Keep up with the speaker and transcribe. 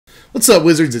What's up,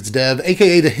 Wizards? It's Dev,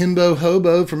 aka the Himbo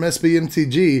Hobo from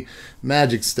Mtg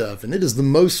Magic Stuff, and it is the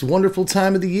most wonderful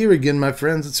time of the year again, my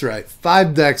friends. That's right,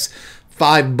 5 decks,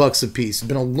 $5 a piece. It's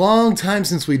been a long time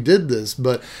since we did this,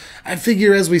 but I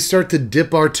figure as we start to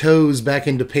dip our toes back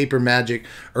into paper Magic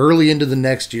early into the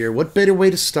next year, what better way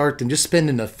to start than just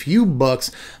spending a few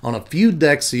bucks on a few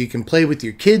decks so you can play with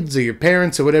your kids or your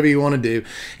parents or whatever you want to do,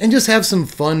 and just have some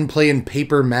fun playing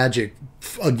paper Magic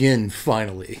again,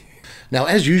 finally. Now,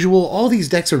 as usual, all these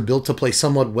decks are built to play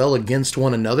somewhat well against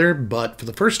one another, but for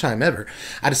the first time ever,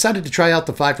 I decided to try out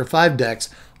the 5-for-5 decks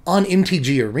on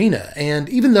MTG Arena, and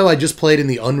even though I just played in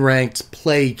the unranked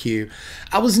play queue,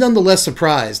 I was nonetheless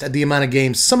surprised at the amount of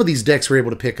games some of these decks were able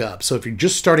to pick up. So if you're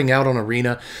just starting out on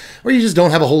Arena, or you just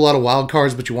don't have a whole lot of wild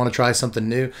cards but you want to try something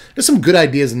new, there's some good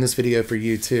ideas in this video for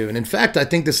you too. And in fact, I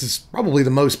think this is probably the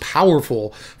most powerful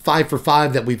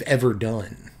 5-for-5 that we've ever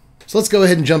done. So let's go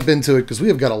ahead and jump into it because we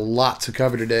have got a lot to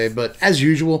cover today. But as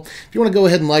usual, if you want to go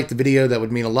ahead and like the video, that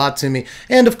would mean a lot to me.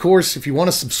 And of course, if you want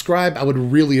to subscribe, I would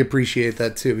really appreciate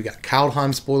that too. We got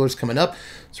Kaldheim spoilers coming up.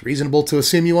 It's reasonable to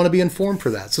assume you want to be informed for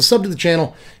that. So sub to the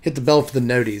channel, hit the bell for the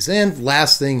noties. And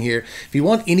last thing here, if you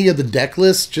want any of the deck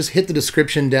lists, just hit the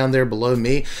description down there below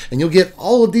me, and you'll get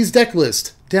all of these deck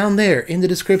lists down there in the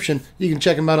description. You can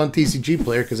check them out on TCG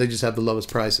Player because they just have the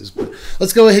lowest prices. But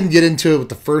let's go ahead and get into it with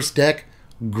the first deck,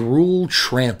 Gruul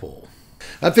Trample.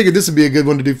 I figured this would be a good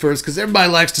one to do first because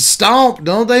everybody likes to stomp,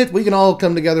 don't they? We can all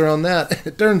come together on that.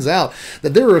 It turns out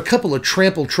that there are a couple of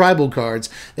Trample tribal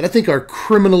cards that I think are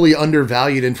criminally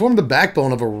undervalued and form the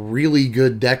backbone of a really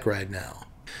good deck right now.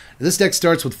 This deck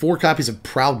starts with 4 copies of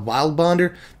Proud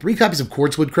Wildbonder, 3 copies of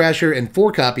Quartzwood Crasher, and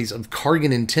 4 copies of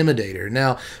Kargan Intimidator.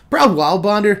 Now, Proud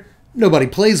Wildbonder, nobody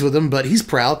plays with him, but he's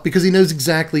proud because he knows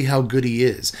exactly how good he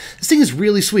is. This thing is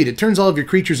really sweet. It turns all of your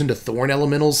creatures into Thorn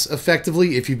Elementals,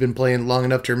 effectively. If you've been playing long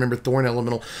enough to remember Thorn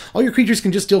Elemental, all your creatures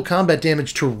can just deal combat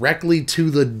damage directly to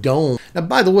the dome. Now,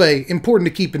 by the way, important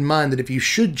to keep in mind that if you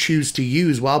should choose to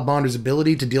use Wildbonder's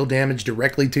ability to deal damage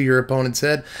directly to your opponent's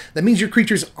head, that means your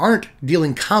creatures aren't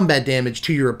dealing combat damage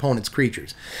to your opponent's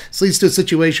creatures. This leads to a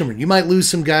situation where you might lose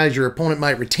some guys, your opponent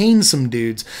might retain some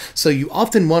dudes, so you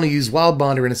often want to use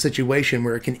Wildbonder in a situation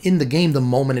where it can end the game the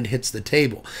moment it hits the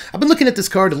table. I've been looking at this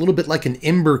card a little bit like an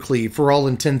Embercleave for all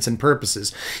intents and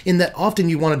purposes, in that often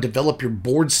you want to develop your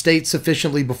board state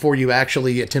sufficiently before you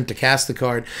actually attempt to cast the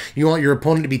card. You want your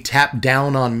opponent to be tapped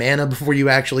down on mana before you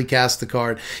actually cast the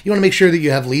card. You want to make sure that you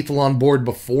have lethal on board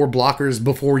before blockers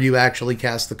before you actually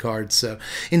cast the card. So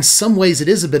in some ways it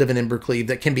is a bit of an Embercleave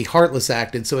that can be Heartless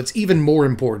acted, so it's even more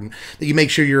important that you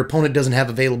make sure your opponent doesn't have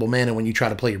available mana when you try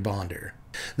to play your Bonder.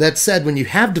 That said, when you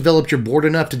have developed your board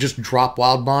enough to just drop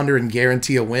Wildbonder and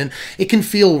guarantee a win, it can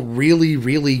feel really,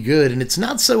 really good, and it's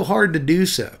not so hard to do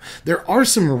so. There are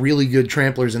some really good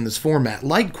tramplers in this format,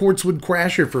 like Quartzwood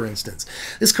Crasher, for instance.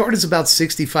 This card is about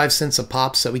 65 cents a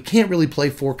pop, so we can't really play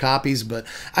 4 copies, but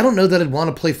I don't know that I'd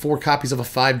want to play 4 copies of a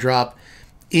 5-drop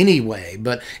anyway,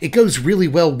 but it goes really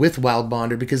well with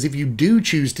Wildbonder because if you do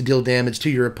choose to deal damage to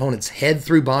your opponent's head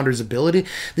through Bonder's ability,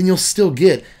 then you'll still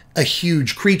get a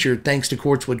huge creature thanks to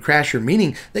Quartzwood Crasher,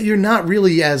 meaning that you're not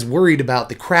really as worried about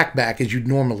the crackback as you'd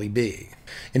normally be.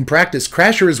 In practice,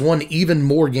 Crasher has won even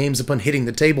more games upon hitting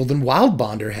the table than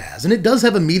Wildbonder has, and it does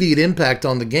have immediate impact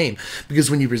on the game, because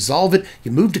when you resolve it,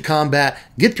 you move to combat,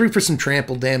 get through for some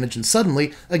trample damage, and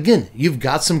suddenly, again, you've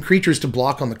got some creatures to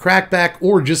block on the crackback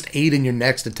or just aid in your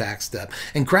next attack step.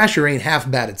 And Crasher ain't half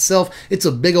bad itself, it's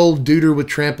a big old duder with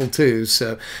trample too,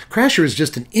 so Crasher is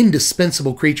just an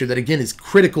indispensable creature that again is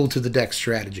critical to the deck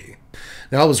strategy.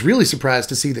 Now, I was really surprised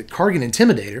to see that Kargan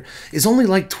Intimidator is only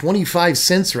like 25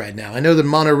 cents right now. I know that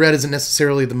Mono Red isn't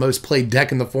necessarily the most played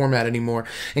deck in the format anymore,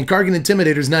 and Kargan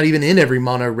Intimidator is not even in every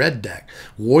Mono Red deck.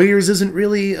 Warriors isn't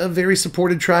really a very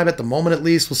supported tribe at the moment, at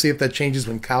least. We'll see if that changes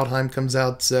when Kaldheim comes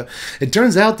out. So it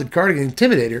turns out that Kargan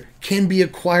Intimidator can be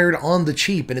acquired on the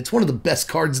cheap, and it's one of the best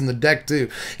cards in the deck too,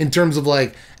 in terms of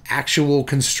like actual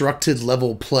constructed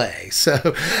level play.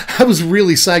 So I was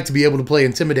really psyched to be able to play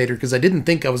Intimidator because I didn't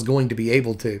think I was going to be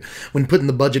able to when putting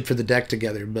the budget for the deck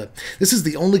together. But this is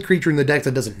the only creature in the deck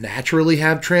that doesn't naturally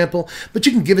have trample, but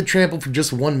you can give it trample for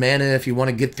just 1 mana if you want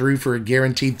to get through for a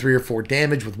guaranteed 3 or 4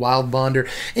 damage with Wildbonder.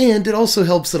 And it also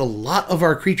helps that a lot of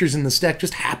our creatures in this deck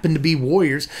just happen to be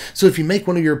warriors, so if you make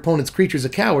one of your opponent's creatures a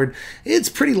coward, it's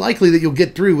pretty likely that you'll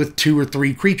get through with 2 or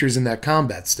 3 creatures in that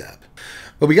combat step.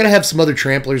 But we got to have some other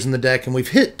tramplers in the deck, and we've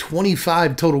hit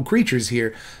 25 total creatures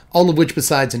here, all of which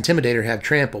besides Intimidator have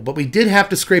trample. But we did have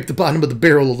to scrape the bottom of the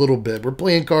barrel a little bit. We're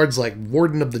playing cards like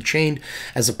Warden of the Chained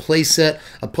as a playset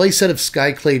of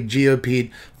Skyclave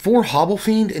Geopede, 4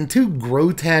 Hobblefiend, and 2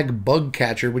 Grotag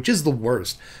Bugcatcher, which is the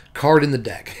worst. card in the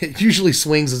deck. It usually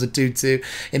swings as a 2/2,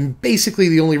 and basically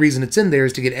the only reason it's in there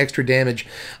is to get extra damage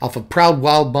off of Proud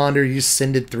Wild Bonder. You just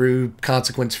send it through,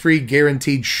 consequence-free,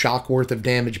 guaranteed shock worth of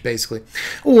damage, basically.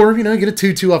 Or, you know, get a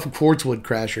 2/2 off of Quartzwood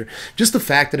Crasher. Just the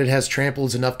fact that it has trample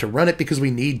is enough to run it because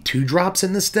we need 2-drops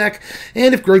in this deck,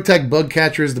 and if Grotech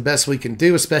Bugcatcher is the best we can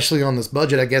do, especially on this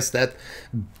budget, I guess that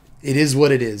it is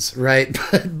what it is, right?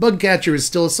 But Bugcatcher is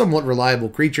still a somewhat reliable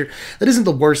creature. That isn't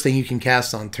the worst thing you can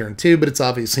cast on turn 2, but it's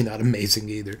obviously not amazing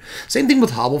either. Same thing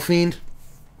with Hobble Fiend.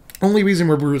 Only reason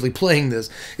we're really playing this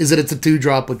is that it's a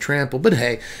 2-drop with trample, but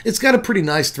hey, it's got a pretty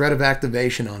nice threat of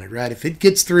activation on it, right? If it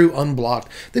gets through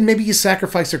unblocked, then maybe you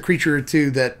sacrifice a creature or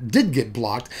two that did get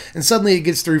blocked, and suddenly it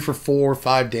gets through for 4 or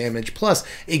 5 damage, plus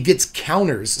it gets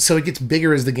counters, so it gets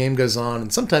bigger as the game goes on,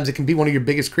 and sometimes it can be one of your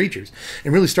biggest creatures,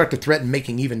 and really start to threaten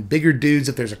making even bigger dudes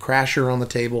if there's a Crasher on the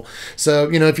table. So,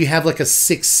 you know, if you have like a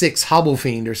 6/6 Hobble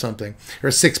Fiend or something, or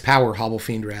a 6-power Hobble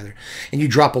Fiend rather, and you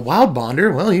drop a Wild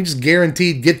Bonder, well, you just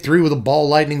guaranteed get through with a ball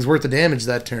lightning's worth of damage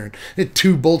that turn. Hit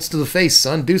 2 bolts to the face,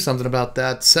 son. Do something about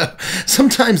that. So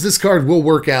sometimes this card will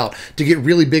work out to get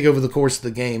really big over the course of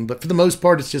the game, but for the most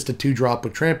part, it's just a 2-drop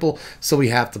with trample, so we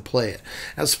have to play it.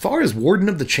 As far as Warden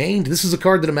of the Chained, this is a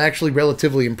card that I'm actually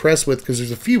relatively impressed with because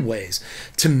there's a few ways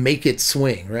to make it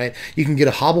swing, right? You can get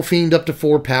a Hobble Fiend up to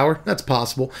 4 power. That's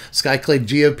possible. Skyclave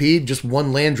GOP, just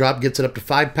 1 land drop, gets it up to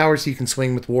 5 power, so you can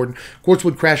swing with Warden.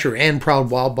 Quartzwood Crasher and Proud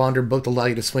Wild Bonder both allow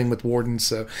you to swing with Warden,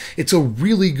 so it's a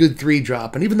really good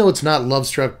 3-drop, and even though it's not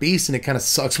Lovestruck Beast, and it kind of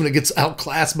sucks when it gets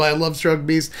outclassed by a Lovestruck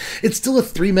Beast, it's still a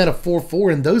 3-mana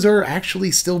 4/4, and those are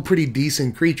actually still pretty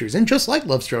decent creatures. And just like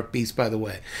Lovestruck Beast, by the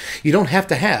way, you don't have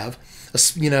to have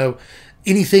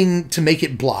anything to make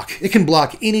it block. It can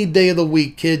block any day of the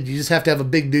week, kid. You just have to have a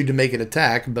big dude to make it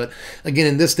attack. But again,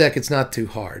 in this deck, it's not too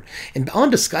hard. And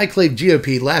on to Skyclave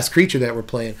GOP, last creature that we're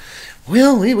playing.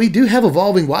 Well, we do have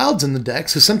Evolving Wilds in the deck,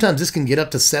 so sometimes this can get up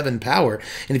to 7 power.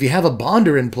 And if you have a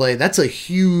Bonder in play, that's a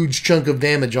huge chunk of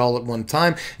damage all at one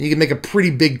time. And you can make a pretty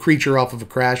big creature off of a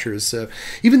Crasher. So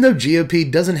even though GOP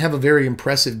doesn't have a very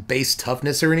impressive base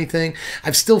toughness or anything,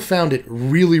 I've still found it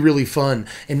really, really fun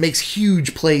and makes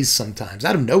huge plays sometimes,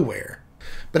 out of nowhere.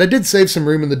 But I did save some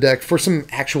room in the deck for some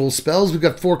actual spells. We've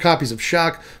got 4 copies of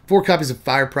Shock, 4 copies of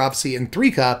Fire Prophecy, and 3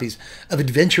 copies of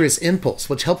Adventurous Impulse,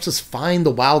 which helps us find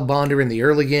the Wild Bonder in the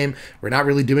early game. We're not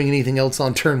really doing anything else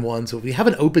on turn 1, so if we have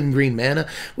an open green mana,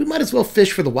 we might as well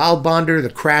fish for the Wild Bonder, the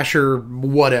Crasher,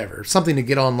 whatever. Something to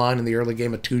get online in the early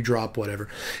game, a 2-drop, whatever.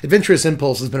 Adventurous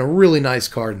Impulse has been a really nice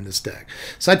card in this deck.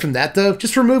 Aside from that, though,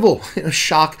 just removal.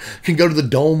 Shock can go to the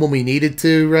dome when we need it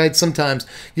to, right? Sometimes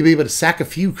you'll be able to sack a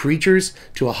few creatures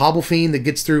to a Hobble Fiend that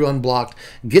gets through unblocked,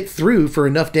 get through for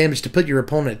enough damage to put your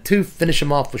opponent at 2, finish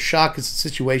him off with Shock. Is a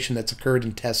situation that's occurred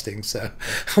in testing, so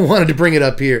I wanted to bring it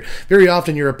up here. Very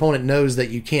often your opponent knows that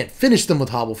you can't finish them with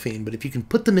Hobble Fiend, but if you can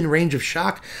put them in range of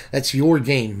Shock, that's your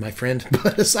game, my friend.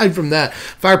 But aside from that,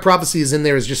 Fire Prophecy is in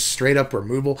there as just straight up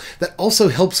removal. That also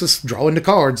helps us draw into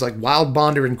cards like Wild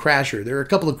Bonder and Crasher. There are a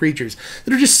couple of creatures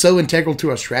that are just so integral to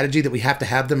our strategy that we have to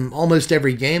have them almost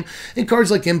every game, and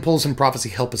cards like Impulse and Prophecy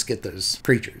help us get those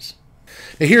creatures.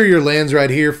 Now here are your lands right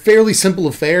here. Fairly simple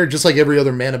affair, just like every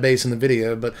other mana base in the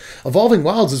video, but Evolving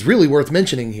Wilds is really worth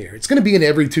mentioning here. It's going to be in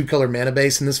every 2-color mana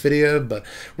base in this video, but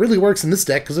really works in this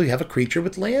deck because we have a creature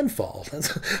with landfall.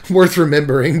 That's worth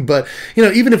remembering, but you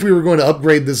know, even if we were going to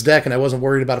upgrade this deck and I wasn't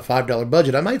worried about a $5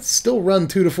 budget, I might still run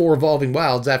 2 to 4 Evolving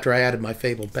Wilds after I added my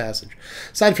Fabled Passage.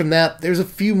 Aside from that, there's a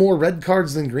few more red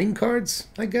cards than green cards,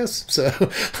 I guess, so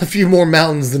a few more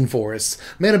mountains than forests.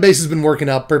 Mana base has been working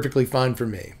out perfectly fine for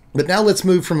me. But now let's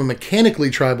move from a mechanically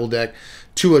tribal deck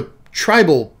to a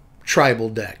tribal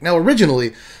deck. Now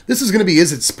originally, this is going to be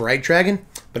Is It Sprite Dragon?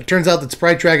 But it turns out that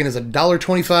Sprite Dragon is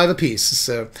 $1.25 a piece,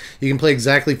 so you can play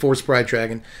exactly 4 Sprite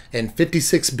Dragon and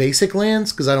 56 basic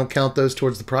lands, because I don't count those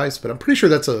towards the price, but I'm pretty sure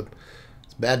that's a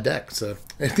bad deck. So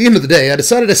at the end of the day, I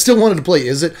decided I still wanted to play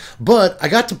Is It, but I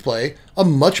got to play a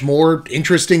much more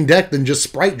interesting deck than just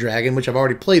Sprite Dragon, which I've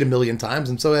already played a million times,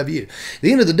 and so have you. At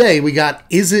the end of the day, we got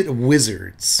Is It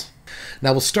Wizards.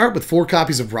 Now we'll start with 4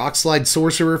 copies of Rockslide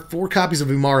Sorcerer, 4 copies of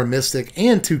Umara Mystic,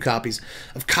 and 2 copies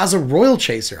of Kaza Royal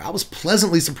Chaser. I was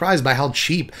pleasantly surprised by how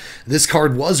cheap this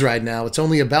card was right now. It's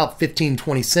only about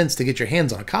 15-20 cents to get your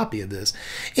hands on a copy of this.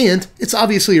 And it's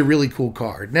obviously a really cool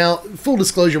card. Now, full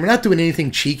disclosure, we're not doing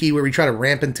anything cheeky where we try to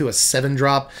ramp into a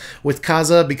 7-drop with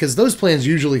Kaza, because those plans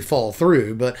usually fall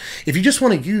through. But if you just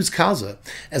want to use Kaza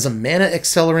as a mana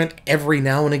accelerant every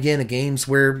now and again in games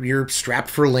where you're strapped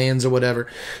for lands or whatever,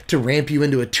 to ramp you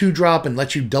into a 2-drop and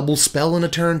let you double spell in a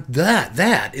turn,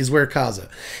 that is where Kaza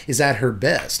is at her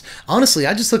best. Honestly,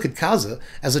 I just look at Kaza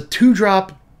as a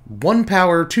 2-drop, 1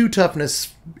 power, 2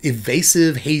 toughness,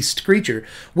 evasive haste creature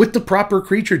with the proper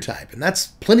creature type. And that's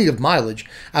plenty of mileage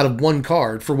out of one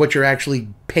card for what you're actually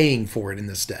paying for it in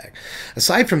this deck.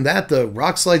 Aside from that, the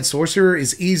Rockslide Sorcerer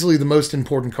is easily the most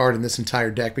important card in this entire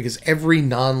deck because every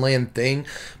non-land thing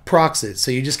procs it.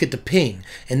 So you just get to ping,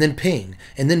 and then ping,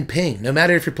 and then ping. No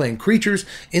matter if you're playing creatures,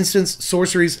 instants,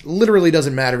 sorceries, literally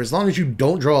doesn't matter. As long as you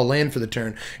don't draw a land for the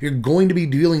turn, you're going to be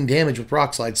dealing damage with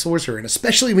Rockslide Sorcerer. And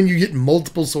especially when you get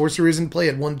multiple sorceries in play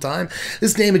at one time,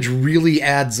 this damage really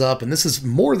adds up. And this is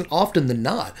more often than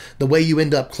not the way you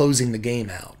end up closing the game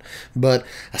out. But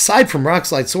aside from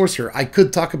Rockslide Sorcerer, I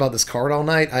could talk about this card all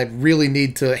night. I really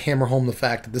need to hammer home the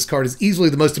fact that this card is easily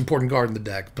the most important card in the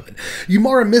deck. But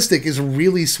Umara Mystic is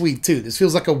really sweet too. This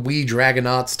feels like a wee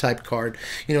Dragonauts type card,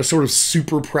 you know, sort of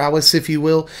super prowess, if you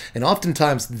will. And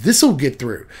oftentimes this will get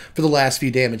through for the last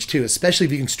few damage too, especially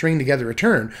if you can string together a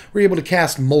turn where you're able to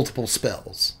cast multiple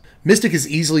spells. Mystic is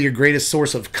easily your greatest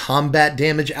source of combat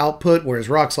damage output, whereas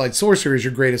Rockslide Sorcerer is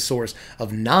your greatest source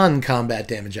of non-combat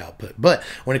damage output. But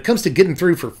when it comes to getting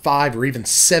through for 5 or even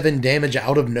 7 damage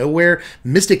out of nowhere,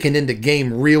 Mystic can end a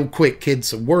game real quick, kids,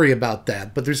 so worry about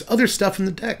that. But there's other stuff in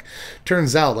the deck,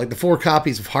 turns out, like the 4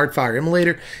 copies of Heartfire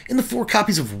Immolator and the 4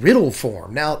 copies of Riddle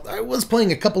Form. Now, I was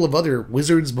playing a couple of other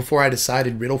wizards before I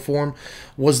decided Riddle Form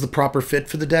was the proper fit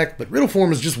for the deck, but Riddle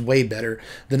Form is just way better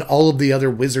than all of the other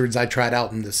wizards I tried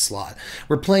out in this slot.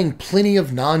 We're playing plenty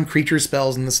of non-creature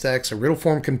spells in this deck, so Riddle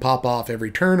Form can pop off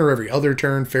every turn or every other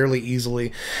turn fairly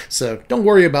easily, so don't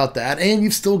worry about that. And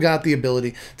you've still got the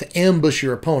ability to ambush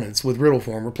your opponents with Riddle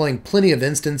Form. We're playing plenty of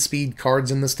instant speed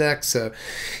cards in this deck, so,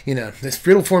 you know, this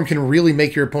Riddle Form can really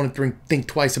make your opponent think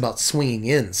twice about swinging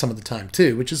in some of the time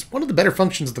too, which is one of the better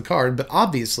functions of the card. But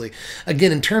obviously,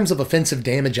 again, in terms of offensive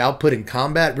damage output in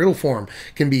combat, Riddle Form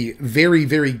can be very,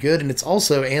 very good, and it's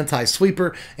also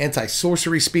anti-sweeper,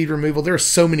 anti-sorcery speed removal. There are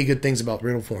so many good things about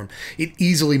Riddle Form. It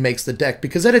easily makes the deck,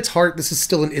 because at its heart, this is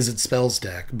still an Izzet Spells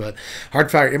deck, but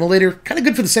Heartfire Immolator, kind of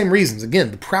good for the same reasons.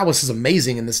 Again, the prowess is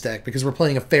amazing in this deck because we're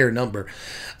playing a fair number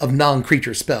of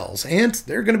non-creature spells, and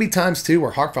there are going to be times too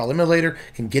where Heartfire Immolator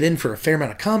can get in for a fair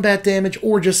amount of combat damage,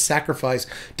 or just sacrifice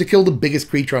to kill the biggest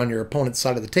creature on your opponent's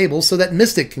side of the table so that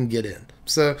Mystic can get in.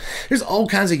 So there's all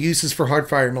kinds of uses for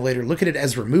Heartfire Immolator. Look at it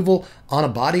as removal on a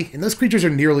body, and those creatures are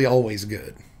nearly always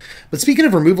good. But speaking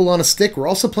of removal on a stick, we're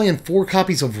also playing 4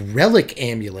 copies of Relic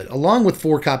Amulet, along with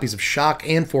 4 copies of Shock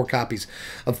and 4 copies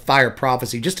of Fire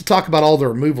Prophecy, just to talk about all the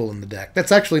removal in the deck.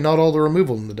 That's actually not all the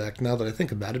removal in the deck, now that I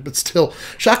think about it, but still,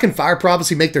 Shock and Fire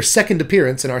Prophecy make their second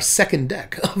appearance in our second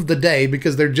deck of the day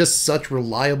because they're just such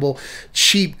reliable,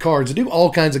 cheap cards that do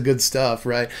all kinds of good stuff,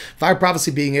 right? Fire Prophecy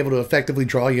being able to effectively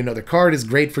draw you another card is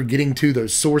great for getting to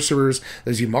those Sorcerers,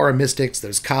 those Umara Mystics,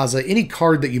 those Kaza, any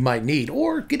card that you might need,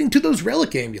 or getting to those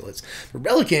Relic Amulets. The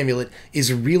Relic Amulet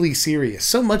is really serious,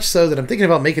 so much so that I'm thinking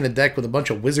about making a deck with a bunch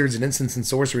of wizards and instants and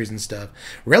sorceries and stuff.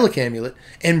 Relic Amulet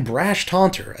and Brash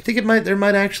Taunter. I think there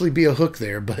might actually be a hook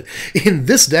there, but in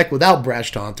this deck without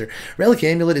Brash Taunter, Relic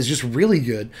Amulet is just really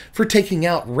good for taking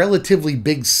out relatively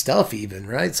big stuff even,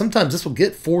 right? Sometimes this will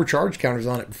get 4 charge counters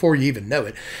on it before you even know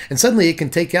it, and suddenly it can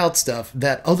take out stuff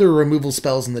that other removal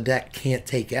spells in the deck can't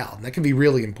take out, and that can be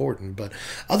really important. But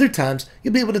other times,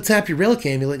 you'll be able to tap your Relic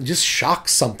Amulet and just shock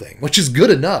something, which is good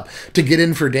enough to get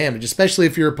in for damage, especially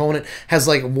if your opponent has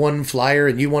like 1 flyer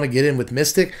and you want to get in with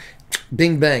Mystic.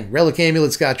 Bing bang, Relic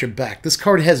Amulet's got your back. This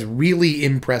card has really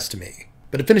impressed me.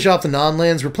 But to finish off the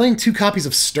non-lands, we're playing 2 copies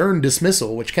of Stern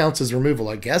Dismissal, which counts as removal,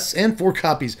 I guess, and 4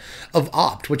 copies of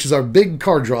Opt, which is our big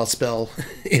card draw spell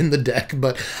in the deck.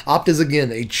 But Opt is,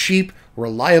 again, a cheap,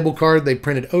 reliable card they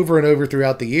printed over and over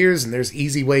throughout the years, and there's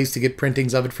easy ways to get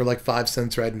printings of it for like 5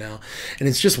 cents right now. And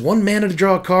it's just 1 mana to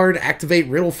draw a card, activate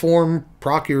Riddle Form,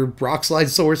 proc your Rockslide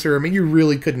Sorcerer. I mean, you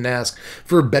really couldn't ask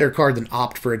for a better card than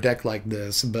Opt for a deck like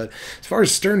this. But as far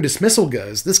as Stern Dismissal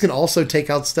goes, this can also take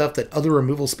out stuff that other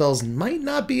removal spells might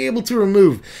not be able to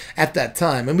remove at that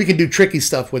time. And we can do tricky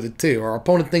stuff with it too. Our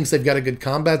opponent thinks they've got a good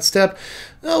combat step.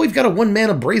 Oh, we've got a 1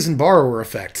 mana Brazen Borrower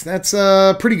effect. That's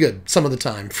pretty good some of the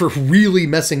time for really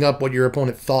messing up what your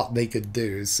opponent thought they could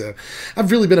do. So I've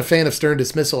really been a fan of Stern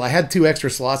Dismissal. I had 2 extra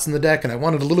slots in the deck and I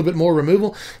wanted a little bit more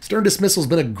removal. Stern Dismissal's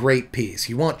been a great piece.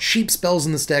 You want cheap spells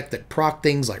in this deck that proc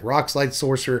things like Rockslide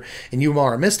Sorcerer and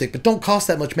Umara Mystic, but don't cost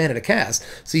that much mana to cast,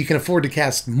 so you can afford to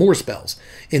cast more spells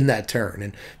in that turn.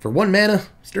 And for 1 mana,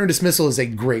 Stern Dismissal is a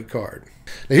great card.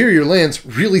 Now here are your lands,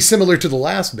 really similar to the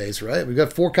last base, right? We've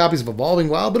got 4 copies of Evolving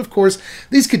Wild, but of course,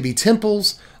 these could be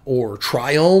temples, or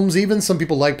triomes even. Some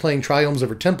people like playing triomes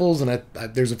over temples, and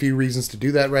there's a few reasons to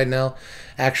do that right now.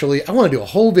 Actually, I want to do a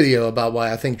whole video about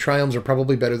why I think triomes are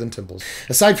probably better than temples.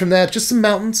 Aside from that, just some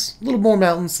mountains, a little more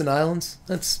mountains than islands.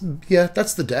 That's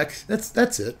the deck.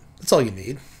 That's it. That's all you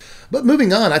need. But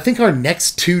moving on, I think our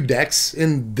next 2 decks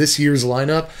in this year's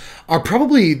lineup are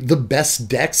probably the best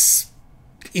decks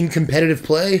in competitive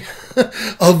play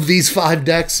of these 5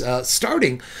 decks,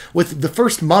 starting with the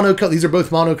first monocolor. These are both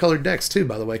monocolored decks too,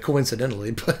 by the way,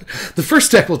 coincidentally. But the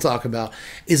first deck we'll talk about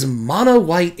is Mono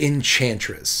White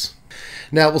Enchantress.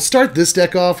 Now, we'll start this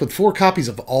deck off with 4 copies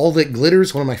of All That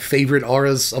Glitters, one of my favorite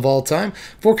auras of all time,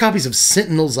 4 copies of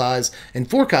Sentinel's Eyes, and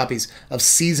 4 copies of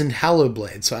Seasoned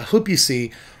Hallowblade. So I hope you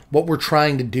see what we're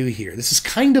trying to do here. This is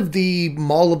kind of the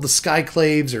Maul of the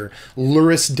Skyclaves or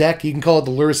Luris deck. You can call it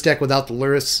the Luris deck without the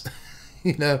Luris,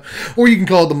 you know, or you can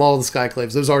call it the Maul of the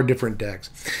Skyclaves. Those are different decks.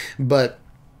 But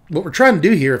what we're trying to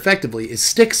do here, effectively, is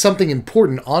stick something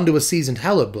important onto a Seasoned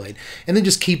Hallowblade, and then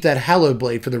just keep that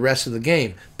Hallowblade for the rest of the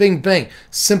game. Bing, bang.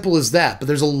 Simple as that. But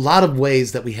there's a lot of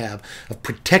ways that we have of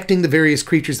protecting the various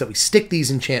creatures that we stick these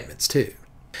enchantments to.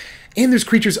 And there's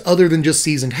creatures other than just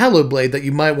Seasoned Hallowblade that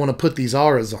you might want to put these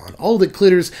auras on. All That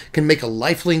Glitters can make a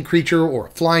lifelink creature or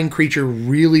a flying creature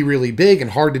really, really big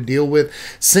and hard to deal with.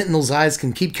 Sentinel's Eyes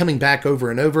can keep coming back over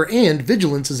and over, and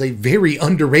Vigilance is a very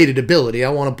underrated ability. I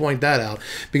want to point that out,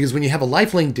 because when you have a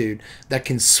lifelink dude that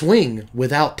can swing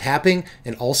without tapping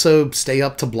and also stay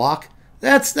up to block,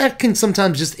 that can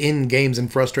sometimes just end games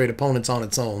and frustrate opponents on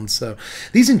its own. So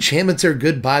these enchantments are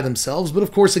good by themselves, but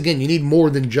of course, again, you need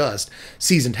more than just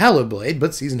Seasoned Hallowblade,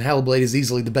 but Seasoned Hallowblade is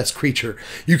easily the best creature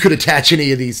you could attach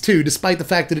any of these to, despite the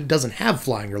fact that it doesn't have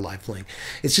flying or lifelink.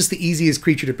 It's just the easiest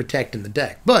creature to protect in the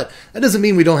deck. But that doesn't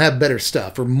mean we don't have better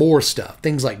stuff or more stuff.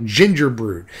 Things like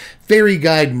Gingerbread, Fairy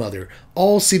Guide Mother,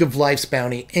 All Seed of Life's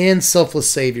Bounty, and Selfless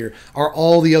Savior are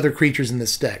all the other creatures in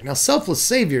this deck. Now, Selfless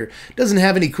Savior doesn't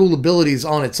have any cool abilities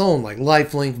on its own, like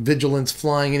lifelink, vigilance,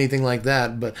 flying, anything like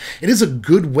that, but it is a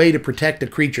good way to protect a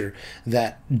creature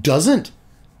that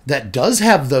does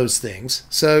have those things.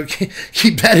 So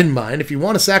keep that in mind. If you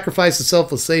want to sacrifice a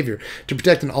Selfless Savior to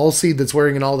protect an All Seed that's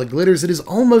wearing an All That Glitters, it is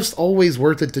almost always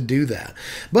worth it to do that.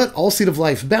 But All Seed of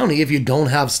Life's Bounty, if you don't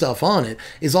have stuff on it,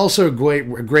 is also a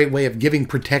great way of giving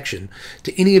protection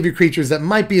to any of your creatures that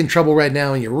might be in trouble right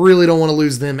now and you really don't want to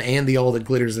lose them and the All That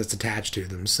Glitters that's attached to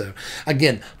them. So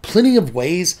again, plenty of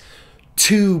ways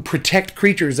to protect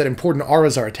creatures that important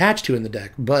auras are attached to in the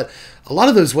deck, but a lot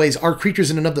of those ways are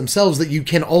creatures in and of themselves that you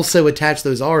can also attach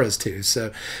those auras to.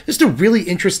 So just a really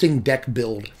interesting deck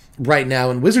build right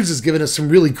now, and Wizards has given us some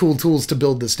really cool tools to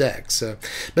build this deck. So,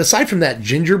 but aside from that,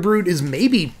 Gingerbread is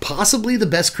maybe possibly the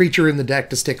best creature in the deck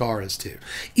to stick auras to,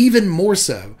 even more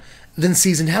so than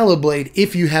Seasoned Hallowblade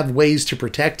if you have ways to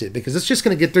protect it, because it's just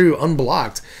going to get through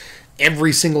unblocked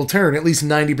every single turn, at least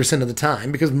 90% of the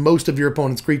time, because most of your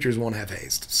opponent's creatures won't have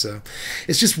haste. So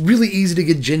it's just really easy to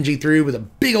get Gingy through with a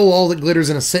big ol' All That Glitters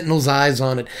and a Sentinel's Eyes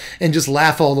on it and just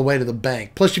laugh all the way to the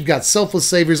bank. Plus you've got Selfless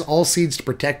Saviors, All Seeds to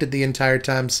protect it the entire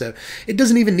time, so it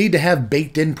doesn't even need to have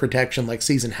baked-in protection like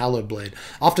Seasoned Hallowblade.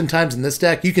 Oftentimes in this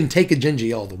deck, you can take a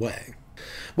Gingy all the way.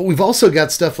 But we've also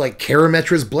got stuff like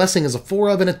Karametra's Blessing as a 4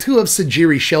 of and a 2 of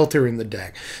Sajiri Shelter in the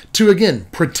deck to, again,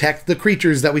 protect the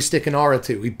creatures that we stick an aura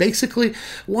to. We basically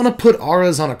want to put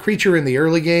auras on a creature in the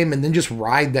early game and then just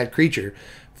ride that creature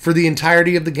for the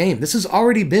entirety of the game. This has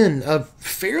already been a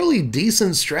fairly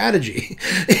decent strategy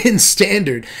in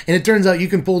Standard, and it turns out you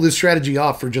can pull this strategy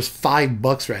off for just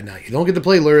 $5 right now. You don't get to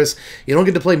play Luris, you don't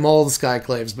get to play Maul of the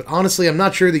Skyclaves, but honestly, I'm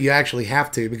not sure that you actually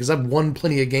have to, because I've won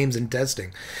plenty of games in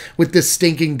testing with this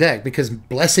stinking deck, because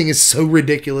Blessing is so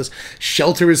ridiculous,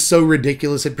 Shelter is so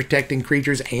ridiculous at protecting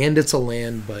creatures, and it's a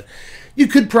land, but you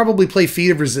could probably play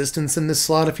Feet of Resistance in this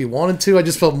slot if you wanted to. I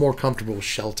just felt more comfortable with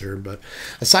Shelter. But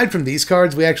aside from these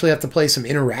cards, we actually have to play some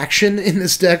interaction in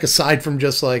this deck, aside from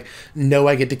just like, no,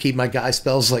 I get to keep my guy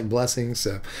spells like Blessing.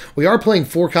 So we are playing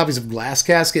 4 copies of Glass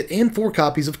Casket and 4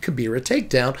 copies of Kabira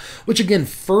Takedown, which again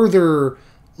further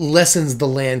lessens the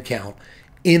land count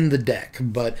in the deck,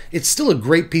 but it's still a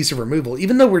great piece of removal.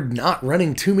 Even though we're not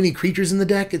running too many creatures in the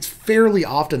deck, it's fairly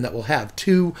often that we'll have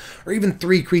 2 or even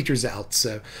 3 creatures out.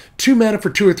 So 2 mana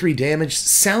for 2 or 3 damage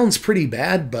sounds pretty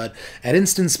bad, but at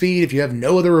instant speed, if you have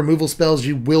no other removal spells,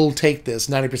 you will take this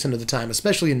 90% of the time,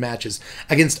 especially in matches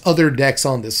against other decks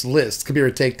on this list.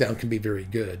 Kabira Takedown can be very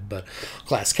good, but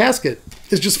Glass Casket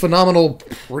is just phenomenal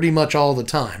pretty much all the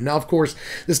time. Now, of course,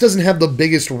 this doesn't have the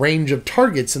biggest range of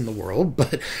targets in the world,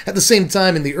 but at the same time,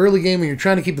 time in the early game when you're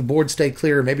trying to keep the board stay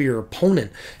clear, or maybe your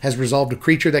opponent has resolved a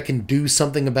creature that can do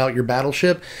something about your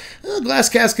battleship, Glass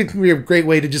Casket can be a great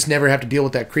way to just never have to deal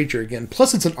with that creature again.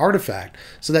 Plus, it's an artifact,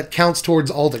 so that counts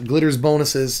towards all the glitters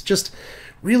bonuses. Just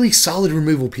really solid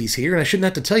removal piece here, and I shouldn't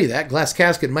have to tell you that. Glass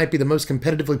Casket might be the most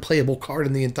competitively playable card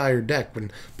in the entire deck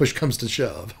when push comes to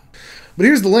shove. But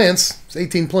here's the Lance. It's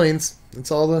 18 planes.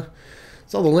 That's all the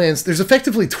lands. There's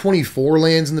effectively 24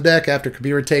 lands in the deck after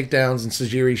Kabira Takedowns and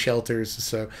Sajiri Shelters,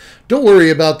 so don't worry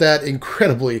about that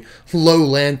incredibly low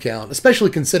land count, especially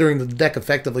considering that the deck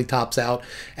effectively tops out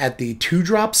at the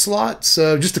 2-drop slot,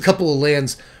 so just a couple of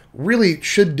lands really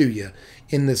should do you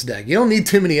in this deck. You don't need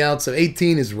too many outs, so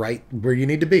 18 is right where you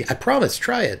need to be. I promise,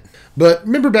 try it. But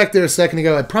remember back there a second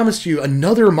ago, I promised you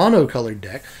another monocolored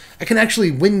deck. I can actually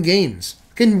win games.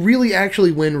 Can really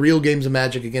actually win real games of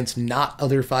Magic against not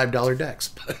other $5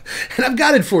 decks. And I've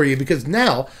got it for you because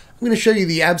now I'm going to show you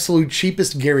the absolute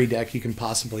cheapest Gary deck you can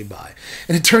possibly buy.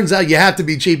 And it turns out you have to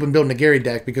be cheap when building a Gary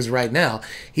deck because right now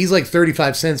he's like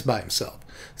 35 cents by himself.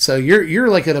 So you're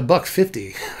like at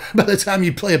 $1.50 by the time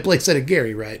you play a playset of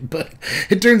Gary, right? But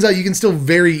it turns out you can still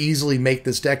very easily make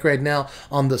this deck right now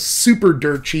on the super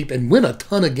dirt cheap and win a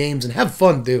ton of games and have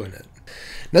fun doing it.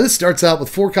 Now this starts out with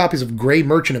 4 copies of Grey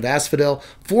Merchant of Asphodel,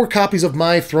 4 copies of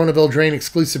my Throne of Eldraine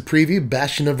exclusive preview,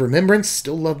 Bastion of Remembrance,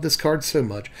 still love this card so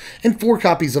much, and 4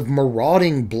 copies of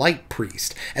Marauding Blight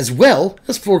Priest, as well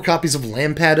as 4 copies of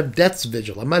Lampad of Death's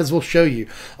Vigil. I might as well show you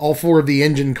all 4 of the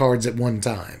engine cards at one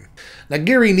time. Now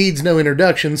Gary needs no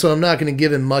introduction, so I'm not going to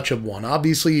give him much of one.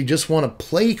 Obviously you just want to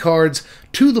play cards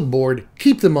to the board,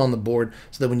 keep them on the board,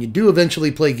 so that when you do eventually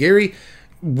play Gary,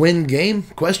 win game,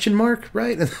 question mark,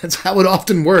 right? And that's how it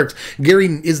often works. Gary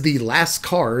is the last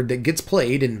card that gets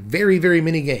played in very, very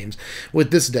many games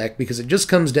with this deck because it just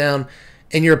comes down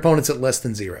and your opponent's at less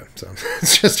than 0. So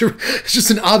it's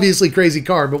just an obviously crazy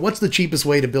card, but what's the cheapest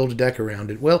way to build a deck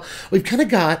around it? Well, we've kind of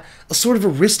got a sort of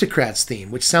aristocrats theme,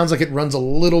 which sounds like it runs a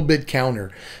little bit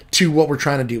counter to what we're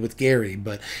trying to do with Gary.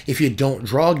 But if you don't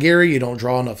draw Gary, you don't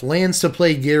draw enough lands to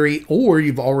play Gary, or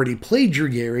you've already played your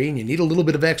Gary and you need a little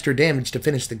bit of extra damage to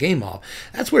finish the game off,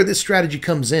 that's where this strategy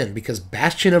comes in, because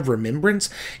Bastion of Remembrance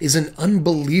is an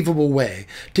unbelievable way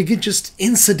to get just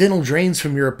incidental drains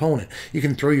from your opponent. You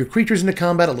can throw your creatures into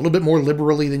combat a little bit more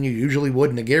liberally than you usually would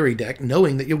in a Gary deck,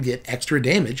 knowing that you'll get extra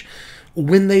damage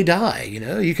when they die. You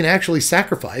know, you can actually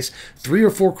sacrifice 3 or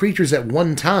 4 creatures at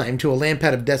one time to a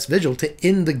Lampad of Death's Vigil to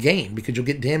end the game, because you'll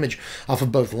get damage off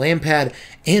of both Lampad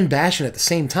and Bastion at the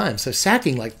same time. So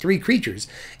sacking like 3 creatures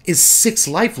is 6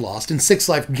 life lost and 6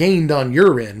 life gained on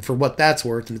your end for what that's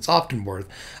worth, and it's often worth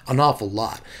an awful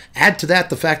lot. Add to that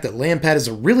the fact that Lampad is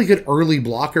a really good early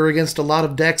blocker against a lot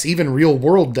of decks, even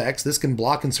real-world decks. This can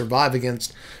block and survive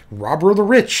against Robber of the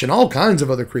Rich and all kinds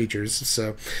of other creatures.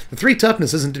 So the 3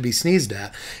 toughness isn't to be sneezed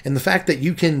at, and the fact that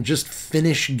you can just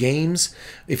finish games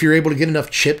if you're able to get enough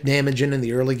chip damage in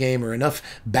the early game or enough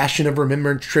Bastion of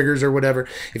Remembrance triggers or whatever.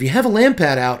 If you have a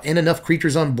Lampad out and enough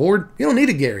creatures on board, you don't need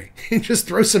a Gary. You just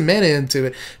throw some mana into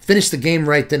it, finish the game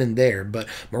right then and there. But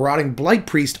Marauding Blight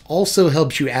Priest also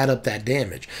helps you add up that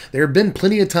damage. There have been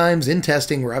plenty of times in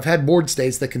testing where I've had board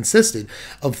states that consisted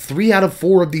of 3 out of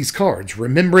 4 of these cards: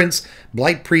 Remembrance,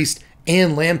 Blight Priest,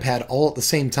 and Lampad all at the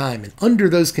same time. And under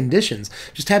those conditions,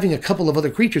 just having a couple of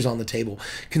other creatures on the table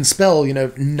can spell,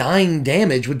 9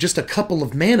 damage with just a couple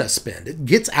of mana spend. It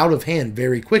gets out of hand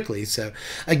very quickly. So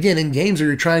again, in games where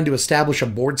you're trying to establish a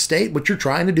board state, which you're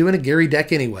trying to do in a Gary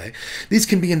deck anyway, these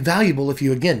can be invaluable if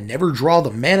you, again, never draw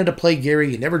the mana to play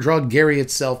Gary, you never draw Gary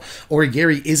itself, or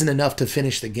Gary isn't enough to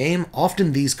finish the game.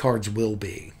 Often these cards will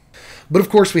be. But of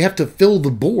course, we have to fill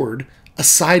the board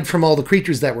aside from all the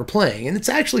creatures that we're playing. And it's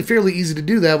actually fairly easy to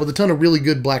do that with a ton of really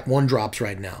good black 1-drops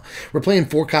right now. We're playing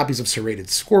 4 copies of Serrated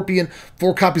Scorpion,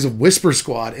 4 copies of Whisper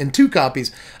Squad, and 2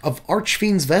 copies of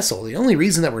Archfiend's Vessel. The only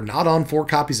reason that we're not on 4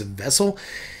 copies of Vessel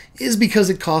is because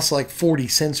it costs like 40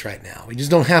 cents right now. We just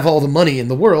don't have all the money in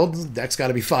the world. The deck's got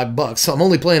to be $5, so I'm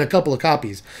only playing a couple of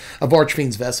copies of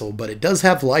Archfiend's Vessel, but it does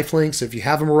have lifelink, so if you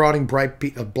have a Marauding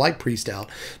Blight Priest out,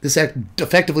 this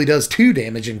effectively does 2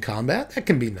 damage in combat. That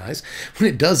can be nice. When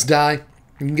it does die,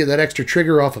 you can get that extra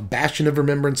trigger off of Bastion of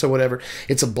Remembrance or whatever.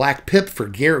 It's a black pip for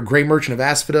Grey Merchant of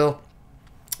Asphodel.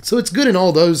 So it's good in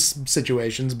all those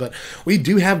situations, but we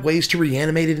do have ways to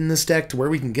reanimate it in this deck to where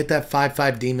we can get that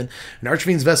 5/5 demon. And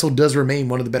Archfiend's Vessel does remain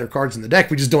one of the better cards in the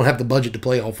deck. We just don't have the budget to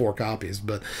play all 4 copies.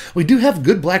 But we do have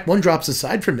good black 1-drops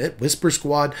aside from it. Whisper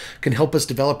Squad can help us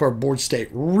develop our board state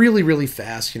really, really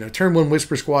fast. You know, turn 1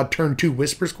 Whisper Squad, turn 2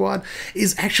 Whisper Squad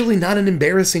is actually not an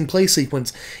embarrassing play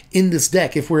sequence in this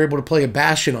deck if we're able to play a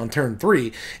Bastion on turn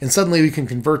 3. And suddenly we can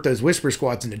convert those Whisper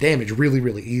Squads into damage really,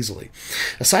 really easily.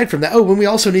 Aside from that, when we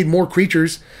also need more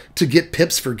creatures to get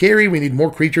pips for Gary. We need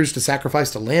more creatures to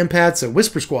sacrifice to Lampad, so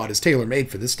Whisper Squad is tailor-made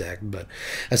for this deck. But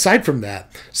aside from that,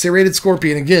 Serrated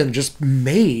Scorpion, again, just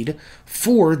made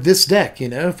for this deck. You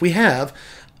know, if we have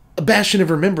a Bastion of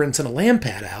Remembrance and a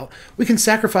Lampad out, we can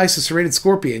sacrifice a Serrated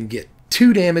Scorpion and get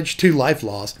 2 damage, 2 life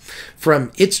loss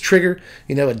from its trigger,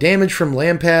 you know, a damage from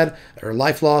Lampad, or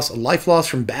life loss, a life loss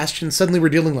from Bastion. Suddenly we're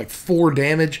dealing like 4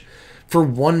 damage for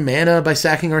 1 mana by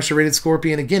sacking our Serrated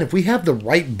Scorpion. Again, if we have the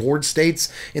right board states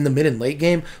in the mid and late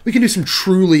game, we can do some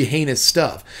truly heinous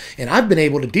stuff. And I've been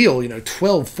able to deal, you know,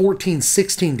 12, 14,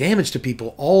 16 damage to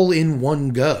people all in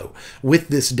one go with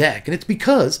this deck. And it's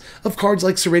because of cards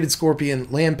like Serrated Scorpion,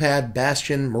 Lampad,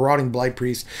 Bastion, Marauding Blight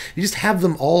Priest. You just have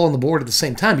them all on the board at the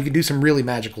same time. You can do some really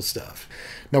magical stuff.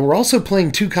 Now, we're also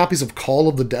playing 2 copies of Call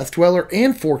of the Death Dweller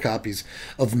and 4 copies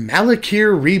of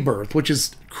Malakir Rebirth, which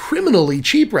is criminally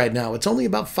cheap right now. It's only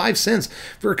about 5 cents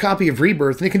for a copy of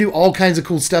Rebirth, and it can do all kinds of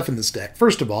cool stuff in this deck.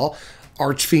 First of all,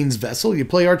 Archfiend's Vessel. You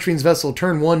play Archfiend's Vessel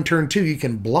turn 1, turn 2, you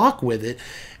can block with it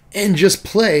and just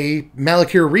play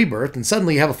Malakir Rebirth, and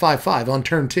suddenly you have a 5/5 on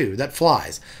turn 2. That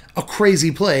flies. A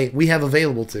crazy play we have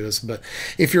available to us. But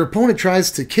if your opponent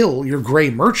tries to kill your Gray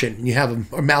Merchant and you have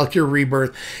a Malakir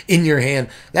Rebirth in your hand,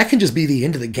 that can just be the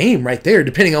end of the game right there,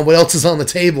 depending on what else is on the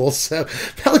table. So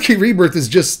Malakir Rebirth is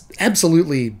just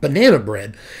absolutely banana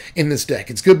bread in this deck.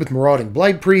 It's good with Marauding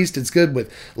Blight Priest. It's good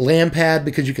with Lampad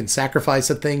because you can sacrifice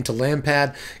a thing to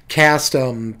Lampad, cast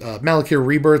Malakir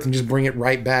Rebirth, and just bring it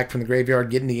right back from the graveyard,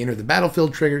 getting the enter the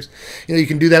battlefield triggers. You know, you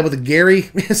can do that with a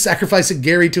Gary, sacrifice a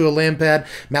Gary to a Lampad,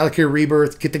 Malakir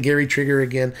Rebirth, get the Gary trigger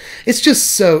again. It's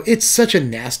such a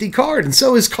nasty card, and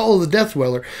so is Call of the Death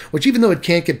Dweller, which even though it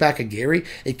can't get back a Gary,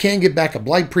 it can get back a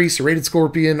Blight Priest, Serrated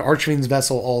Scorpion, Archfiend's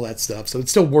Vessel, all that stuff. So it's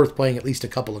still worth playing at least a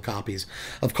couple of copies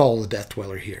of Call of the Death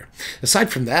Dweller here.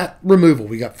 Aside from that, removal.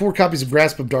 We got 4 copies of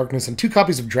Grasp of Darkness and 2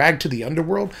 copies of Drag to the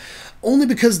Underworld, only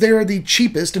because they are the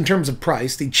cheapest in terms of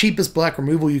price, the cheapest black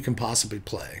removal you can possibly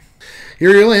play.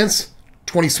 Here are your lands: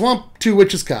 20 Swamp, 2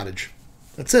 Witch's Cottage.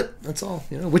 That's it. That's all.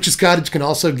 You know, Witch's Cottage can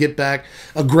also get back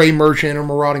a Gray Merchant or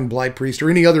Marauding Blight Priest or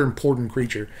any other important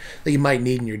creature that you might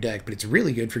need in your deck, but it's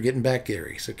really good for getting back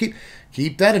Gary. So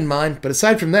keep that in mind. But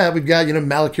aside from that, we've got, you know,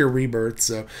 Malakir Rebirth.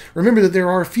 So remember that there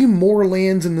are a few more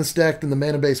lands in this deck than the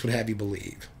mana base would have you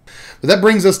believe. But that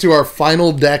brings us to our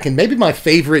final deck, and maybe my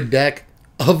favorite deck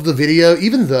of the video,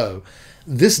 even though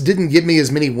this didn't give me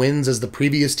as many wins as the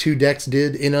previous 2 decks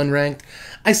did in Unranked.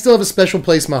 I still have a special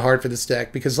place in my heart for this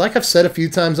deck because, like I've said a few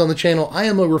times on the channel, I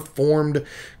am a reformed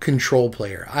control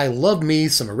player. I love me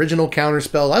some original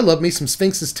counterspell. I love me some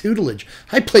Sphinx's Tutelage.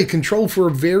 I played control for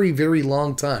a very, very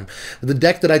long time. The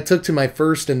deck that I took to my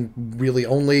first and really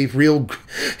only real,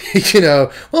 you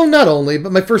know, well, not only,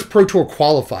 but my first Pro Tour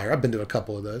qualifier. I've been to a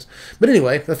couple of those. But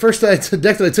anyway, the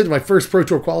deck that I took to my first Pro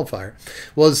Tour qualifier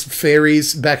was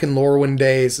Fairies back in Lorwyn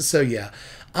days. So yeah,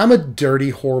 I'm a dirty,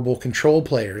 horrible control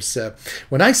player. So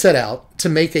when I set out to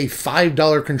make a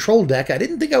 $5 control deck, I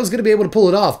didn't think I was going to be able to pull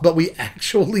it off, but we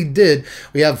actually did.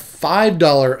 We have $5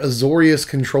 Azorius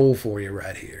control for you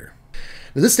right here.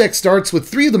 Now, this deck starts with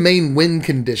 3 of the main win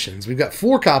conditions. We've got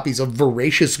 4 copies of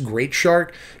Voracious Great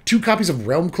Shark, 2 copies of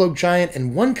Realm Cloak Giant,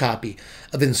 and 1 copy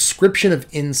of Inscription of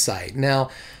Insight. Now,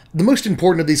 the most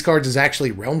important of these cards is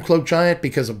actually Realm Cloak Giant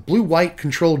because a blue-white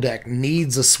control deck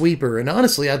needs a sweeper, and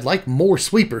honestly, I'd like more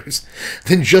sweepers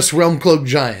than just Realm Cloak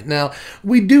Giant. Now,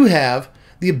 we do have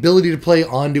the ability to play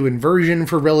Onto Inversion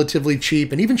for relatively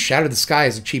cheap, and even Shatter the Sky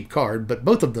is a cheap card, but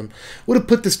both of them would have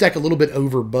put this deck a little bit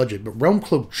over budget. But Realm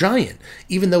Cloak Giant,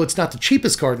 even though it's not the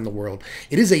cheapest card in the world,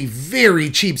 it is a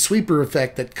very cheap sweeper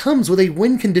effect that comes with a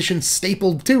win condition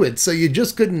stapled to it, so you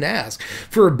just couldn't ask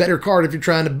for a better card if you're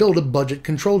trying to build a budget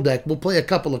control deck. We'll play a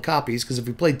couple of copies, because if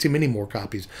we played too many more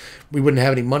copies, we wouldn't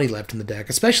have any money left in the deck,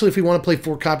 especially if we want to play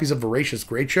 4 copies of Voracious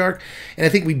Great Shark, and I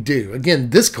think we do.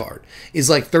 Again, this card is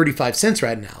like 35 cents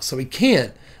right now, so we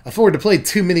can't afford to play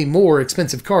too many more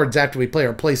expensive cards after we play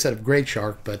our playset of Great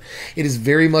Shark, but it is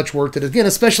very much worth it. Again,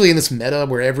 especially in this meta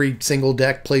where every single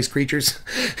deck plays creatures.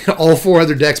 All 4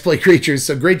 other decks play creatures,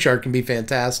 so Great Shark can be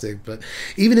fantastic. But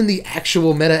even in the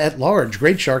actual meta at large,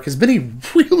 Great Shark has been a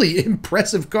really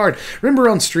impressive card. Remember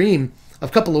on stream, a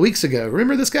couple of weeks ago.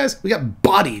 Remember this, guys? We got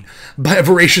bodied by a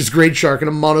Voracious Great Shark in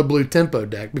a mono blue tempo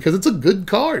deck because it's a good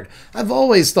card. I've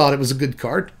always thought it was a good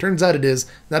card. Turns out it is.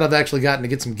 Now that I've actually gotten to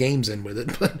get some games in with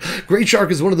it. But Great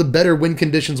Shark is one of the better win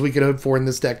conditions we could hope for in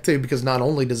this deck too, because not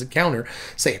only does it counter,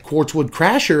 say, a Quartzwood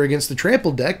Crasher against the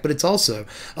trample deck, but it's also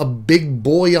a big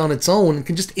boy on its own and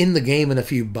can just end the game in a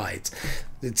few bites.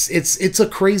 It's a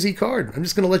crazy card. I'm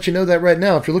just going to let you know that right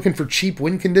now. If you're looking for cheap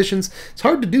win conditions, it's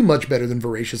hard to do much better than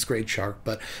Voracious Great Shark,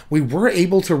 but we were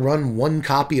able to run one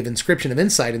copy of Inscription of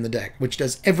Insight in the deck, which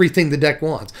does everything the deck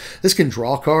wants. This can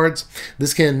draw cards,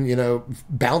 this can,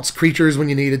 bounce creatures when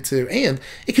you need it to, and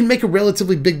it can make a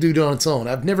relatively big dude on its own.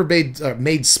 I've never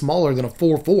made smaller than a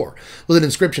 4/4 with an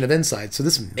Inscription of Insight, so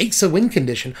this makes a win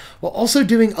condition while also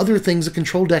doing other things a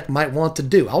control deck might want to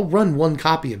do. I'll run one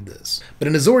copy of this. But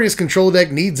an Azorius control deck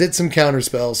needs it some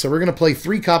counterspells, so we're going to play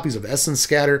 3 copies of Essence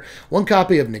Scatter, 1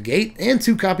 copy of Negate, and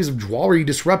 2 copies of Jwari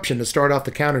Disruption to start off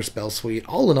the counterspell suite.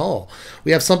 All in all,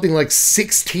 we have something like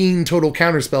 16 total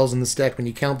counterspells in this deck when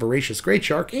you count Voracious Great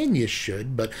Shark, and you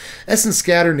should, but Essence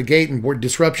Scatter, Negate, and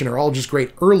Disruption are all just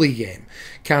great early game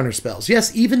counterspells.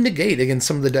 Yes, even Negate against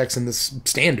some of the decks in this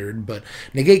standard, but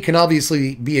Negate can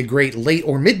obviously be a great late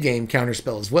or mid-game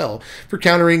counterspell as well for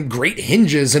countering great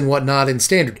hinges and whatnot in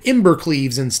standard, Ember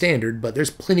Cleaves in standard, but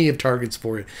there's plenty of targets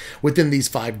for it within these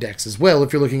 5 decks as well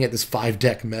if you're looking at this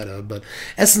 5-deck meta. But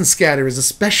Essence Scatter is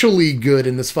especially good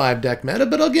in this 5-deck meta,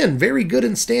 but again, very good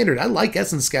in standard. I like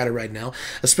Essence Scatter right now,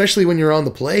 especially when you're on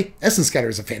the play. Essence Scatter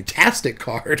is a fantastic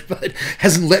card, but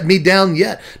hasn't let me down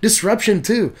yet. Disruption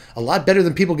too, a lot better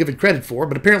than people give it credit for,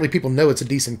 but apparently people know it's a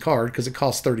decent card because it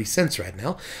costs 30 cents right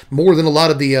now, more than a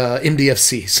lot of the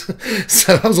MDFCs.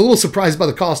 So I was a little surprised by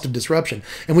the cost of Disruption,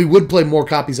 and we would play more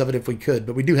copies of it if we could,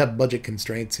 but we do have budget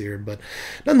constraints here. But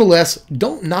nonetheless,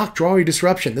 don't knock Jwari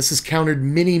Disruption. This has countered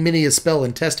many a spell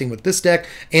in testing with this deck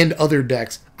and other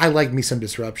decks. I like me some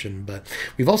Disruption, but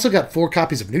we've also got 4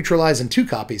 copies of Neutralize and 2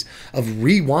 copies of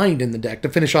Rewind in the deck to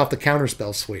finish off the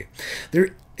counterspell suite.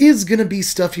 There is going to be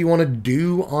stuff you want to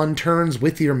do on turns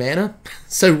with your mana,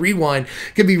 so Rewind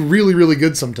can be really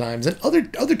good sometimes, and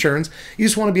other turns you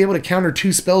just want to be able to counter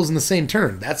 2 spells in the same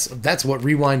turn. That's what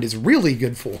Rewind is really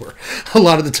good for a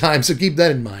lot of the time, so keep that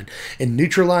in mind. And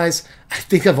Neutralize, I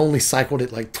think I've only cycled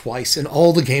it like twice in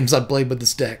all the games I've played with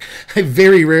this deck. I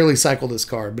very rarely cycle this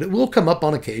card, but it will come up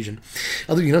on occasion.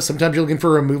 Sometimes you're looking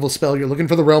for a removal spell, you're looking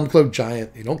for the Realm Cloak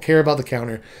Giant, you don't care about the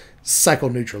counter, cycle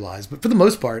Neutralize. But for the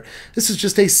most part, this is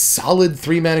just a solid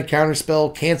 3-mana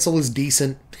counterspell. Cancel is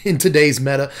decent in today's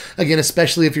meta. Again,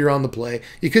 especially if you're on the play,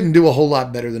 you couldn't do a whole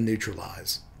lot better than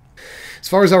Neutralize. As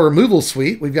far as our removal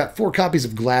suite, we've got 4 copies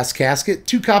of Glass Casket,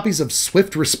 2 copies of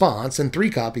Swift Response, and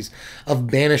 3 copies of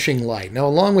Banishing Light. Now,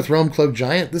 along with Realm Cloak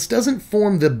Giant, this doesn't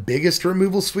form the biggest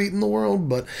removal suite in the world,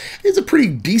 but it's a pretty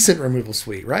decent removal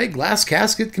suite, right? Glass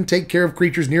Casket can take care of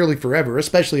creatures nearly forever,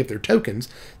 especially if they're tokens.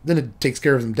 Then it takes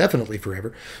care of them definitely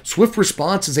forever. Swift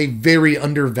Response is a very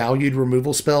undervalued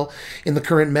removal spell in the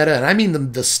current meta, and I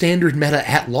mean the standard meta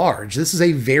at large. This is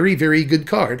a very good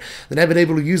card that I've been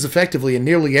able to use effectively in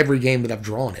nearly every game that I've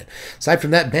drawn it. Aside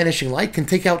from that, Banishing Light can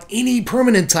take out any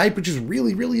permanent type, which is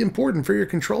really important for your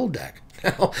control deck.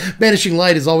 Now, Banishing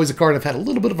Light is always a card I've had a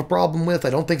little bit of a problem with.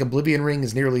 I don't think Oblivion Ring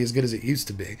is nearly as good as it used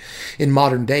to be in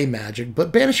modern day Magic,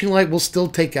 but Banishing Light will still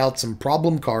take out some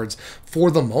problem cards for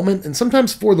the moment, and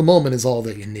sometimes for the moment is all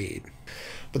that you need.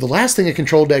 But the last thing a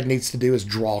control deck needs to do is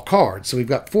draw cards. So we've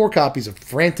got 4 copies of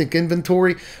Frantic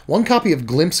Inventory, 1 copy of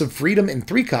Glimpse of Freedom, and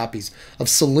 3 copies of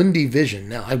Celindy Vision.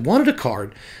 Now, I wanted a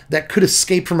card that could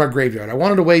escape from our graveyard. I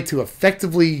wanted a way to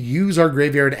effectively use our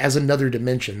graveyard as another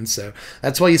dimension. So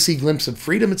that's why you see Glimpse of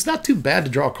Freedom. It's not too bad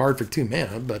to draw a card for 2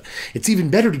 mana, but it's even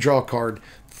better to draw a card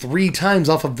 3 times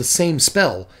off of the same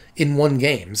spell in one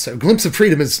game. So Glimpse of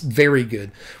Freedom is very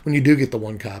good when you do get the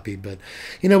 1 copy. But,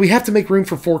 we have to make room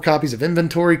for 4 copies of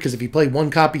Inventory, because if you play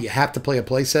 1 copy, you have to play a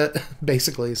playset,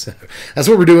 basically. So that's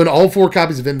what we're doing, all 4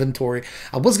 copies of Inventory.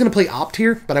 I was going to play Opt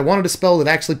here, but I wanted a spell that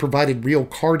actually provided real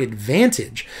card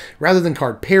advantage rather than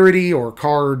card parity or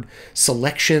card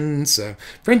selection. So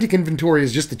Frantic Inventory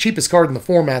is just the cheapest card in the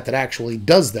format that actually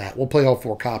does that. We'll play all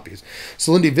 4 copies.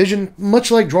 Celindy Vision, much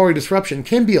like Jwari Disruption,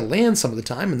 can be a land some of the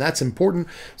time, and that's important.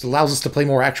 So it allows us to play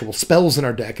more actual spells in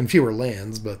our deck and fewer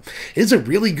lands, but it is a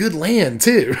really good land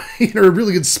too. A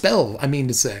really good spell, I mean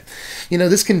to say.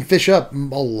 This can fish up a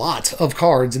lot of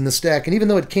cards in this deck, and even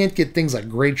though it can't get things like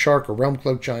Great Shark or Realm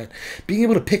Cloak Giant, being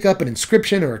able to pick up an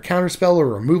Inscription or a counterspell or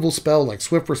a removal spell like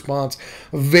Swift Response,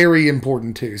 very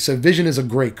important too. So Vision is a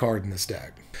great card in this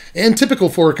deck. And typical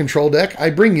for a control deck, I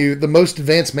bring you the most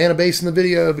advanced mana base in the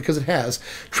video because it has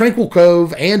Tranquil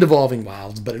Cove and Evolving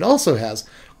Wilds, but it also has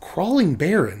Crawling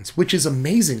Barons, which is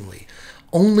amazingly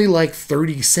only like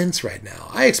 30 cents right now.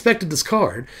 I expected this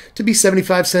card to be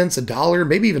 75 cents, $1,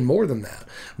 maybe even more than that.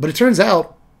 But it turns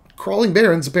out Crawling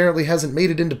Barons apparently hasn't made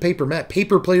it into paper mat.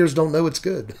 Paper players don't know it's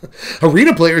good.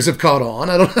 Arena players have caught on.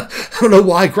 I don't know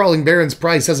why Crawling Barons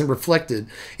price hasn't reflected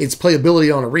its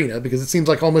playability on Arena, because it seems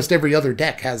like almost every other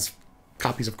deck has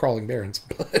copies of Crawling Barons.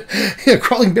 But yeah,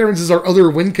 Crawling Barons is our other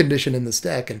win condition in this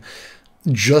deck, and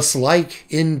just like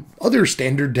in other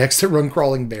standard decks that run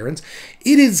Crawling Barons,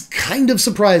 it is kind of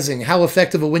surprising how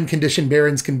effective a win condition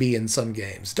Barons can be in some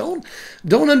games. Don't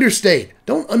understate,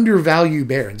 don't undervalue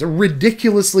Barons. A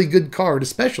ridiculously good card,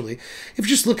 especially if you're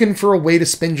just looking for a way to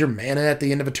spend your mana at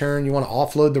the end of a turn. You want to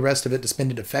offload the rest of it to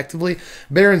spend it effectively.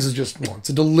 Barons is just, well, it's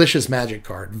a delicious Magic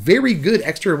card. Very good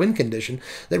extra win condition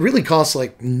that really costs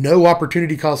like no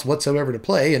opportunity cost whatsoever to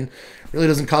play, and really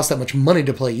doesn't cost that much money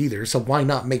to play either, so why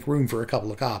not make room for a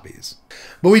couple of copies?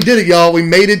 But we did it, y'all. We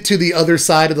made it to the other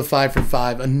side of the 5 for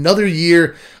 5. Another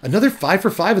year, another 5 for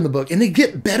 5 in the book. And they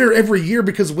get better every year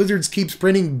because Wizards keeps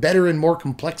printing better and more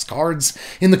complex cards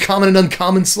in the common and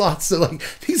uncommon slots. So, like,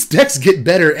 these decks get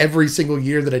better every single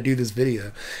year that I do this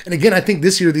video. And again, I think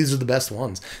this year these are the best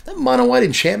ones. That Mono White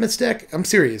Enchantments deck, I'm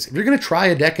serious. If you're going to try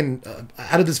a deck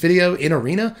out of this video in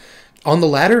Arena, on the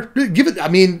ladder, give it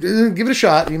a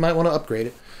shot. You might want to upgrade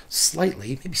it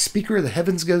slightly. Maybe Speaker of the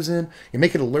Heavens goes in. You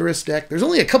make it a Luris deck. There's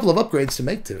only a couple of upgrades to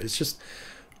make to it. It's just,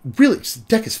 really, this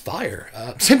deck is fire.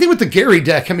 Same thing with the Gary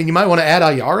deck. I mean, you might want to add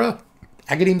Ayara,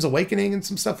 Agadeem's Awakening, and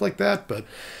some stuff like that, but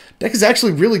deck is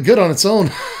actually really good on its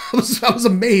own. I was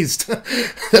amazed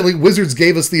that like Wizards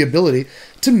gave us the ability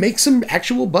to make some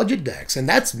actual budget decks, and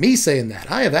that's me saying that.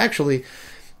 I have actually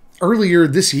earlier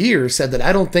this year said that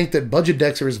I don't think that budget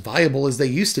decks are as viable as they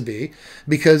used to be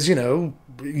because, you know,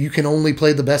 you can only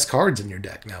play the best cards in your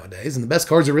deck nowadays, and the best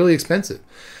cards are really expensive.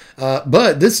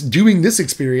 But doing this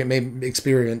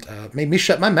experiment made me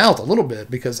shut my mouth a little bit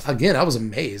because, again, I was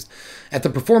amazed at the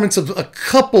performance of a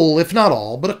couple, if not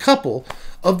all, but a couple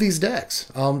of these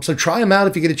decks. So try them out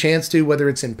if you get a chance to, whether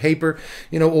it's in paper,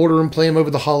 you know, order them, play them over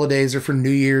the holidays or for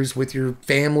New Year's with your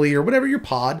family or whatever, your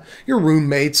pod, your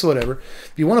roommates, whatever.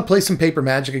 If you want to play some paper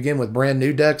Magic again with brand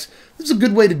new decks, this is a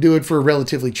good way to do it for a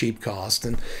relatively cheap cost.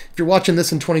 And if you're watching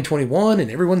this in 2021 and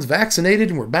everyone's vaccinated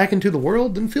and we're back into the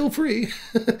world, then feel free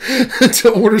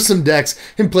to order some decks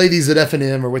and play these at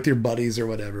F&M or with your buddies or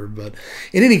whatever. But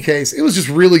in any case, it was just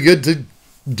really good to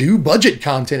do budget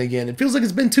content again. It feels like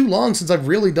it's been too long since I've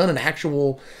really done an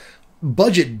actual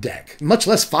budget deck, much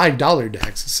less $5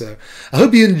 decks. So I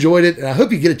hope you enjoyed it, and I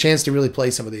hope you get a chance to really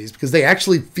play some of these because they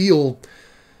actually feel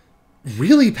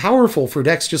really powerful for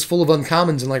decks just full of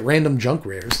uncommons and like random junk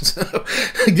rares. So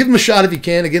give them a shot if you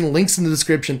can. Again, links in the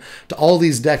description to all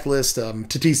these deck lists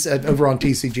over on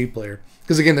TCG Player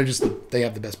because again, they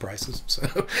have the best prices.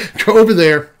 So go over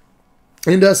there.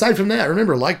 And aside from that,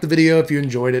 remember, like the video if you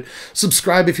enjoyed it.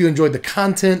 Subscribe if you enjoyed the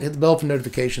content. Hit the bell for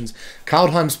notifications.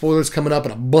 Kaldheim spoilers coming up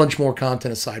and a bunch more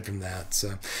content aside from that.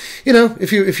 So, you know,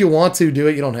 if you want to do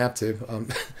it, you don't have to.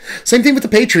 Same thing with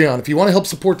the Patreon. If you want to help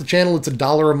support the channel, it's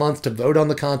 $1 a month to vote on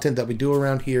the content that we do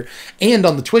around here and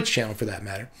on the Twitch channel for that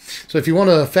matter. So if you want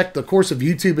to affect the course of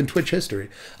YouTube and Twitch history,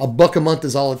 $1 a month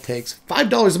is all it takes.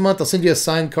 $5 a month, I'll send you a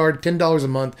signed card. $10 a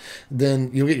month,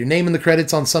 then you'll get your name in the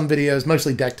credits on some videos,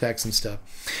 mostly deck techs and stuff.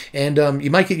 And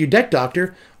you might get your deck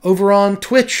doctor over on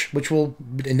Twitch, which will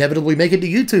inevitably make it to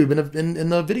YouTube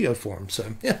in a video form.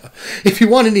 So, yeah, if you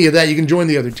want any of that, you can join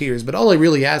the other tiers. But all I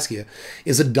really ask you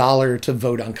is $1 to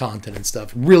vote on content and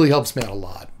stuff. It really helps me out a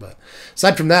lot. But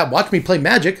aside from that, watch me play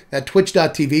Magic at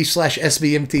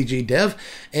twitch.tv/SBMTGDev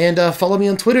and follow me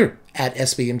on Twitter at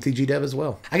SBMTGDev as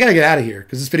well. I got to get out of here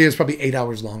because this video is probably 8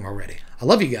 hours long already. I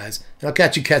love you guys, and I'll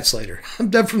catch you cats later. I'm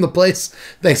Dev from the place.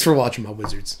 Thanks for watching, my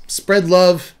wizards. Spread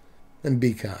love and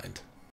be kind.